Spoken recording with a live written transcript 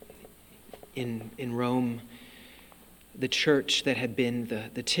in Rome, the church that had been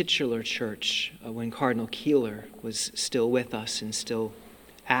the titular church when Cardinal Keeler was still with us and still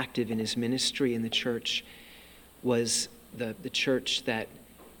active in his ministry in the church was the church that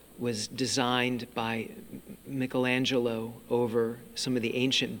was designed by Michelangelo over some of the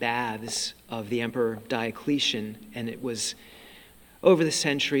ancient baths of the Emperor Diocletian, and it was over the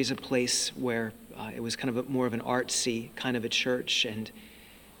centuries a place where it was kind of more of an artsy kind of a church, and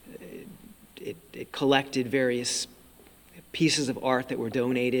it collected various pieces of art that were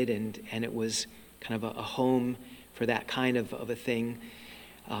donated, and it was kind of a home for that kind of a thing.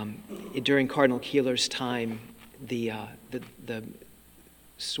 During Cardinal Keeler's time, the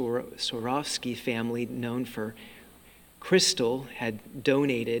Swarovski family, known for crystal, had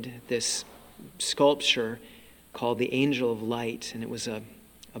donated this sculpture called the Angel of Light, and it was a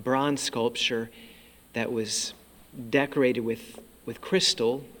bronze sculpture that was decorated with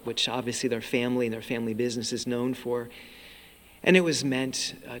crystal, which obviously their family and their family business is known for, and it was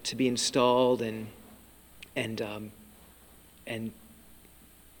meant to be installed and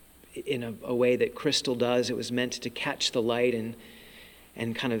in a way that crystal does. It was meant to catch the light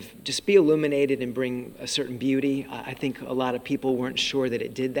and kind of just be illuminated and bring a certain beauty. I think a lot of people weren't sure that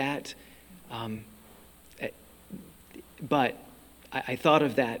it did that. But I thought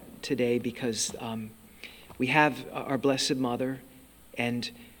of that today because we have our Blessed Mother and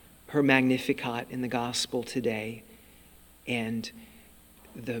her Magnificat in the Gospel today, and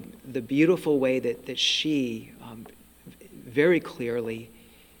the beautiful way that she very clearly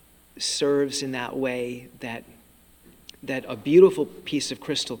serves in that way that a beautiful piece of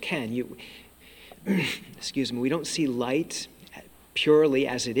crystal can. Excuse me, we don't see light purely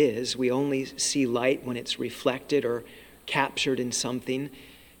as it is. We only see light when it's reflected or captured in something.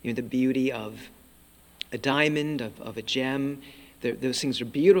 The beauty of a diamond, of a gem, those things are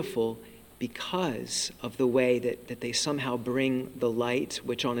beautiful because of the way that they somehow bring the light,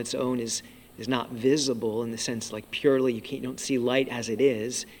 which on its own is not visible in the sense like purely you don't see light as it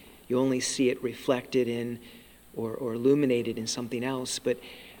is. You only see it reflected in or illuminated in something else. But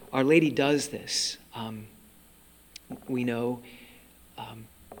Our Lady does this. We know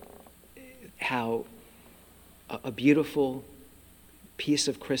how a beautiful piece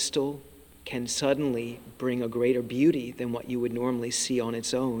of crystal can suddenly bring a greater beauty than what you would normally see on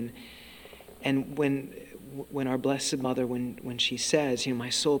its own. And when our Blessed Mother, when she says, my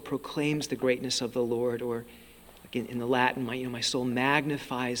soul proclaims the greatness of the Lord, or in the Latin, my soul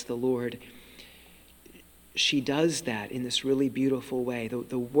magnifies the Lord, she does that in this really beautiful way.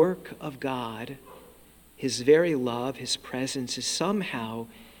 The work of God, His very love, His presence is somehow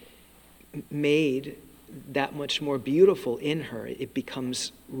made that much more beautiful in her. It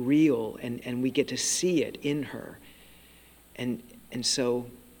becomes real, and we get to see it in her. And so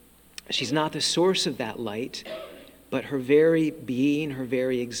she's not the source of that light, but her very being, her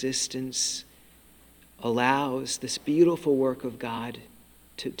very existence allows this beautiful work of God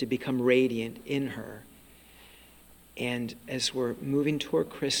to become radiant in her. And as we're moving toward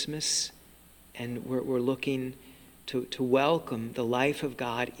Christmas and we're looking to welcome the life of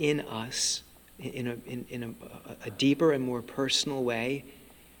God in us in a deeper and more personal way,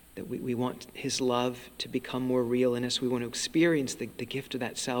 that we want His love to become more real in us. We want to experience the gift of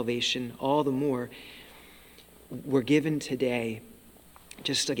that salvation all the more. We're given today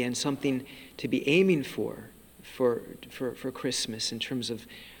just, again, something to be aiming for Christmas in terms of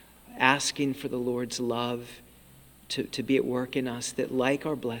asking for the Lord's love to be at work in us, that like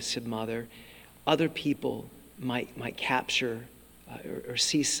our Blessed Mother, other people might capture or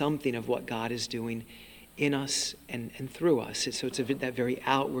see something of what God is doing in us and through us. So it's that very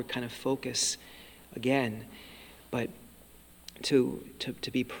outward kind of focus again. But to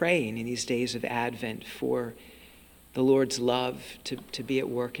be praying in these days of Advent for the Lord's love to be at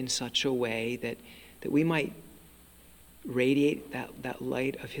work in such a way that we might radiate that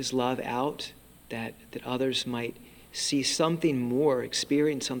light of His love out, that others might see something more,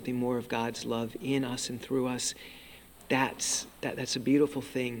 experience something more of God's love in us and through us. That's a beautiful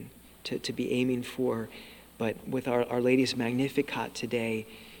thing to be aiming for. But with Our Lady's Magnificat today,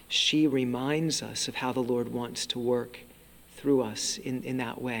 she reminds us of how the Lord wants to work through us in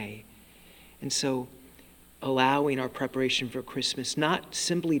that way. And so allowing our preparation for Christmas not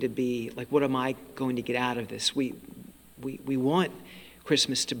simply to be like, what am I going to get out of this? We want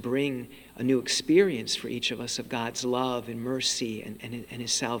Christmas to bring a new experience for each of us of God's love and mercy and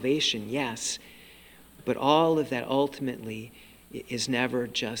His salvation, yes. But all of that ultimately is never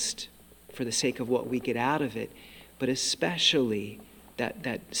just for the sake of what we get out of it, but especially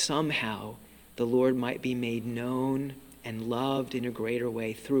that somehow the Lord might be made known and loved in a greater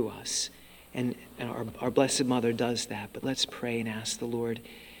way through us. And our Blessed Mother does that. But let's pray and ask the Lord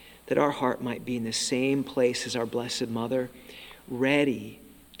that our heart might be in the same place as our Blessed Mother, ready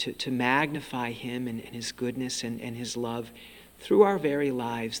to magnify him and his goodness and his love through our very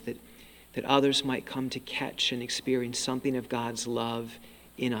lives, that others might come to catch and experience something of God's love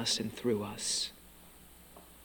in us and through us.